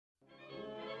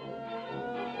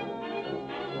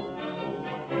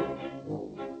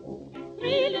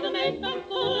face come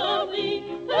full of glee.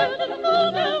 First of the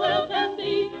full the world can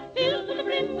be, filled to the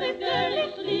brim with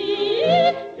girlish glee.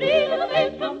 Free little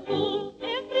face come full,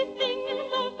 everything in the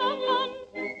source of fun.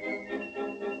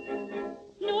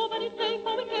 Nobody's safe,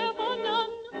 for we care for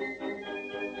none.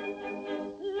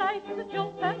 Life is a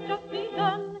joke that's just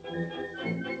begun.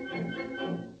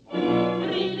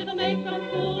 Three little maids come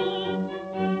full.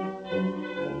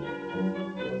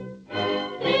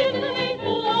 Three little maids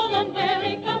full all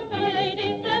unwary, come from a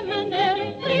lady's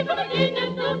seminary, free from a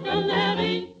genius social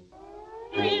Larry.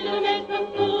 Three little maids come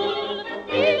full.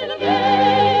 Three little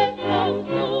maids come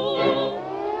full.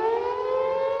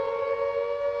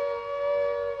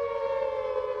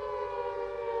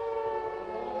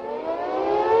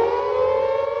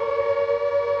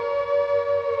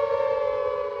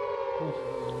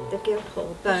 The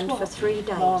Guildhall burned for 3 days.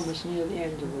 Mine was near the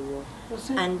end of the war. Was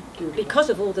it? And because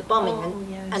of all the bombing Oh,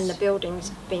 yes. and the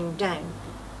buildings being down,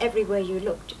 everywhere you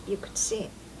looked you could see it.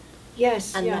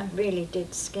 Yes, And yeah. that really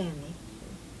did scare me,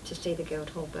 to see the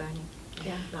Guildhall burning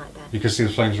like that. You could see the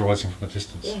flames rising from a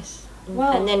distance. Yes.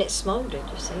 Well- And then it smouldered,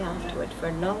 you see, afterward for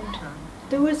a long time.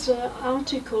 There was an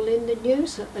article in the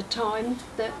news at the time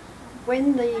that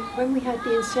when we had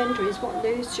the incendiaries, what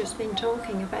Lou's just been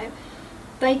talking about,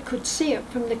 they could see it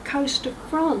from the coast of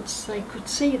France. They could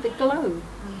see the glow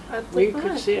of the We fire.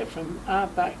 could see it from our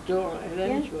back door at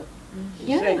Emsworth.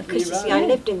 Yeah, Safely Because you Road. see, I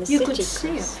lived in the You city, could see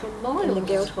it Chris, from miles. in the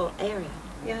Guildhall area.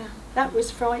 Yeah, that was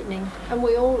frightening, and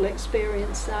we all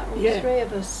experienced that, all Yeah. 3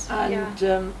 of us.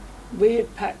 And we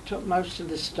had packed up most of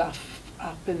the stuff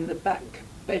up in the back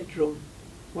bedroom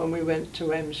when we went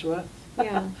to Emsworth.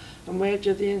 Yeah. And where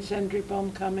did the incendiary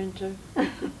bomb come into?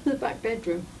 The back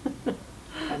bedroom.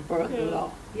 And burnt the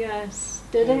lot. Yes,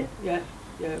 did Yeah, it?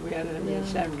 Yeah, we had the Yeah,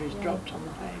 incendiaries yeah. dropped on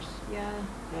the house. Yeah.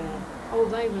 Yeah. Oh,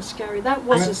 they were scary. That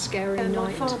was And- a scary night.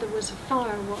 My father was a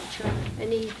fire watcher,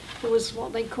 and there was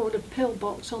what they called a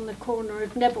pillbox on the corner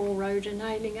of Neville Road and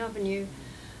Hailing Avenue.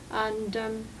 And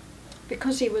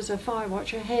because he was a fire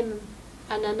watcher, him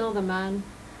and another man,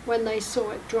 when they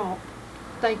saw it drop,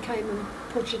 they came and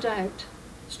put it out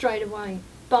straight away.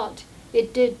 But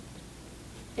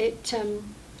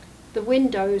the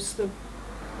windows, the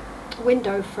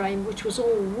window frame, which was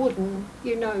all wooden,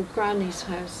 you know, Granny's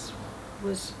house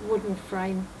was wooden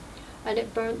frame, and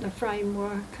it burnt the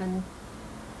framework,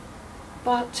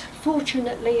 but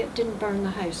fortunately it didn't burn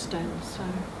the house down. So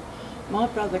My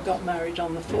brother got married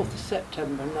on the 4th of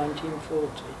September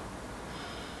 1940.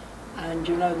 And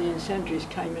you know the incendiaries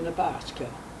came in a basket.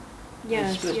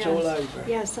 yes, split yes, all over.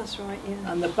 yes, that's right.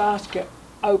 Yeah, And the basket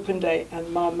opened it,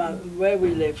 and my mother, where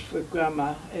we lived with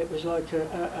Grandma, it was like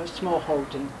a small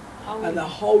holding. oh, And the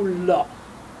whole lot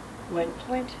went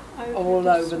went over all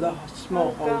the over the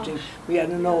small oh, holding. gosh. We had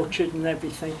an orchard and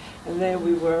everything, and there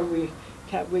we were. We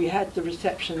had the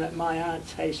reception at my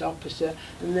aunt's house opposite,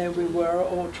 and there we were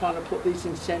all trying to put these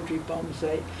incendiary bombs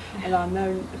out. And I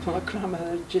know my grandma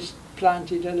had just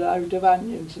planted a load of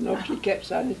onions, and all she kept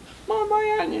saying is, "Mind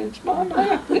my onions, mind my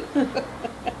onions."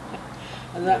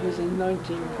 And that was in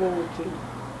 1940.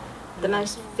 The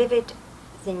most vivid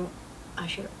thing I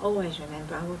should always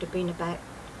remember, I would have been about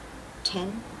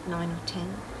 9 or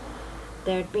 10.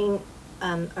 There had been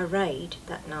a raid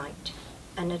that night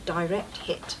and a direct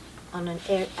hit on an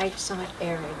outside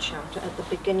air raid shelter at the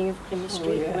beginning of Plymouth Oh,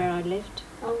 Street yeah. where I lived.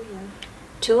 Oh yeah.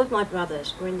 2 of my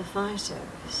brothers were in the fire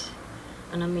service,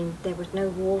 and I mean there was no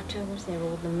water, was there?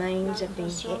 All the mains No, had been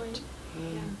that's hit. right.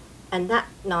 Mm. Yeah. And that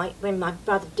night, when my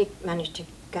brother did manage to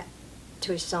get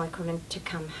to his cycle and to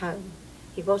come home,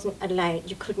 he wasn't allowed,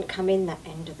 you couldn't come in that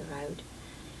end of the road,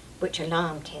 which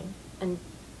alarmed him. And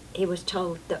he was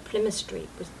told that Plymouth Street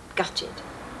was gutted,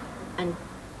 and,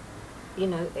 you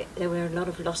know, there were a lot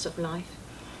of loss of life.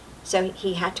 So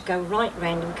he had to go right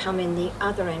round and come in the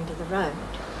other end of the road.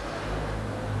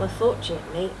 Well,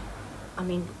 fortunately, I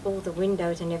mean, all the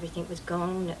windows and everything was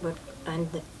gone,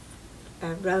 and the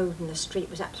road and the street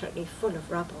was absolutely full of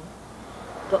rubble.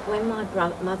 But when my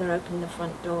mother opened the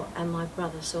front door and my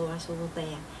brother saw us all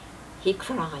there, he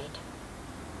cried.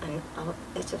 And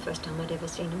it's the first time I'd ever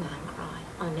seen a man cry.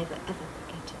 I'll never ever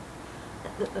forget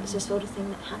it. That was the sort of thing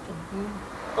that happened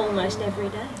almost every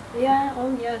day. Yeah.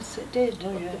 Oh yes, it did.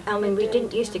 Oh, yeah. I mean, It we did,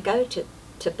 didn't used to yeah. go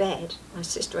to bed, my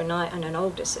sister and I and an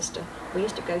older sister, we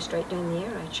used to go straight down the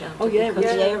air raid shelter Oh, yeah,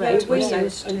 because the yeah, air raids yeah, were we so,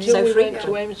 used to. Until so we went frequent.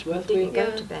 to Emsworth, We didn't go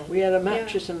Yeah. to bed. we had a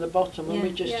mattress in the bottom, and Yeah.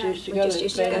 we just Yeah. used to We go just to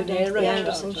used to bed go in the down air to the raid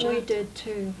Anderson shelter. We did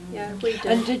too. Yeah, we did.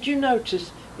 And did you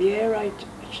notice the air raid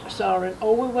siren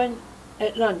always went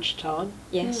at lunchtime,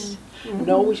 Yes. and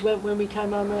always went when we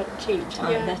came home at tea time?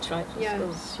 Time, Yeah. that's right, from Yes.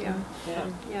 school. Yeah. Yeah.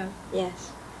 Yeah.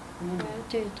 Yes. Mm. Yeah, it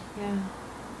did. Yeah.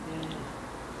 Yeah.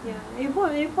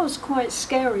 It was quite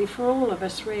scary for all of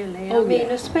us, really. Oh, I mean, yeah.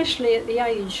 especially at the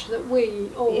age that we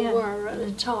all Yeah. were at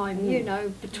the time, you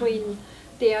know, between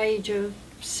the age of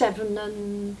 7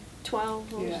 and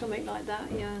 12 or Yeah. something like that,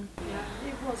 yeah.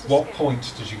 It was a What scary-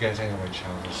 point did you get anyway,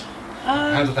 Charles?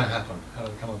 How did that happen? How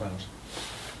did it come about?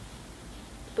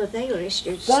 Well, they were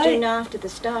issued They- soon after the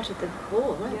start of the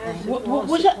war, weren't Yes, they? it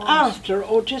Was it it was. after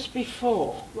or just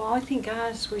before? Well, I think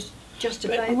ours was just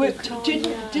But about we- the time,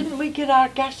 didn't we get our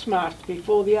gas mask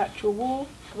before the actual war?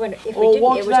 Well, if we Or didn't,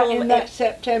 was it was that all, in that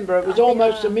September? It was I think,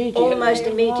 almost immediately. almost It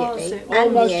immediately, was, and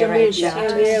Almost the air raid immediately,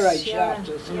 shelters. and the air raid Yes,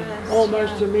 shelters. yes,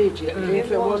 Almost yeah. immediately,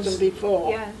 if it wasn't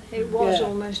before. Yeah, it was Yeah.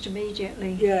 almost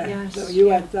immediately. Yeah, Yes, so you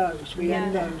yeah. had those, we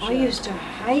had those. I used to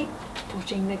hate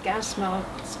putting the gas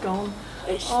mask on.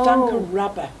 It stunk Oh. of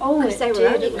rubber. Oh, Because it they were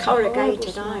did. only It was a horrible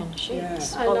corrugated smell. iron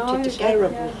sheets Yeah. bolted together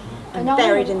Terrible. and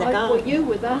buried in the Well, garden. you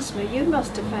with asthma, you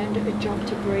must have found it a job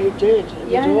to breathe. It did, it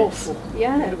Yes, was awful.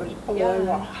 Yeah, It was, they yeah.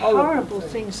 were horrible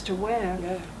things to wear.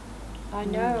 Yeah. I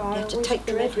know. You I had to always take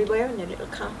them dreaded- everywhere in a little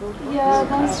cardboard box. Yeah,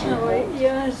 that's Cardboard right. box.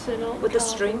 Yes, and on With a cardboard.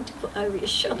 string to put over your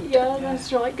shoulder. Yeah,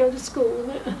 that's right. Go to school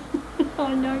with it.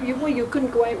 I know. You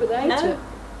couldn't go out without No. it.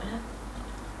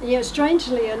 Yeah,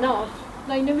 strangely enough,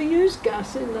 they never used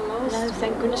gas in the last. No,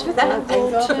 thank goodness for World that. War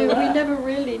Thank God for II. We that. never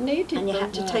really needed And you them.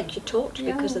 had to take your torch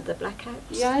because of the blackouts.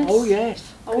 Yes. Oh, yes.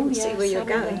 Oh, Couldn't yes, see where you were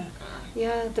hadn't going. they?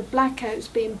 Yeah, the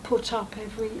blackouts being put up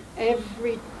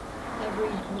every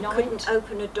night. Couldn't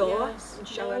open a door Yes, and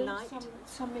show a no, light.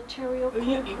 Some material called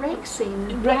Yeah,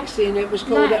 Rexine. Rexine, it was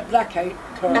called Black. a blackout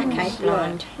curtain. Blackout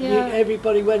blind. Yeah.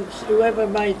 Everybody went, whoever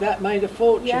made that made a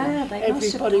fortune. Yeah, they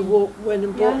must have Everybody done. went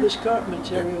and bought Yeah. this curtain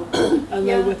material, and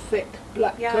Yeah. they were thick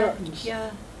black Yeah, curtains. yeah,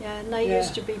 and they Yeah.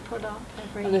 used to be put up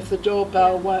every. And if the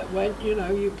doorbell went, you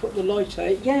know, you put the light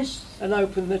out Yes, and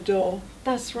open the door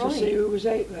that's to right. see who was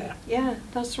out there. Yeah,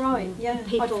 that's right. Yeah,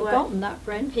 People I'd were- forgotten that,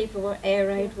 Brent. People were air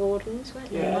raid wardens,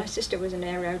 weren't they? Yeah. My sister was an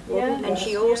air raid warden, Yeah. and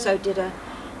she Yeah. also did a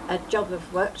job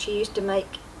of work. She used to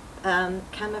make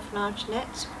camouflage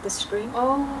nets with the string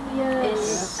Oh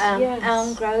yes, in yes.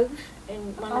 Elm Grove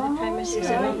in one of the Oh, premises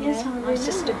yeah. along yes, I there. remember My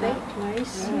sister that built.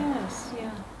 place. Yeah. Yes, yeah.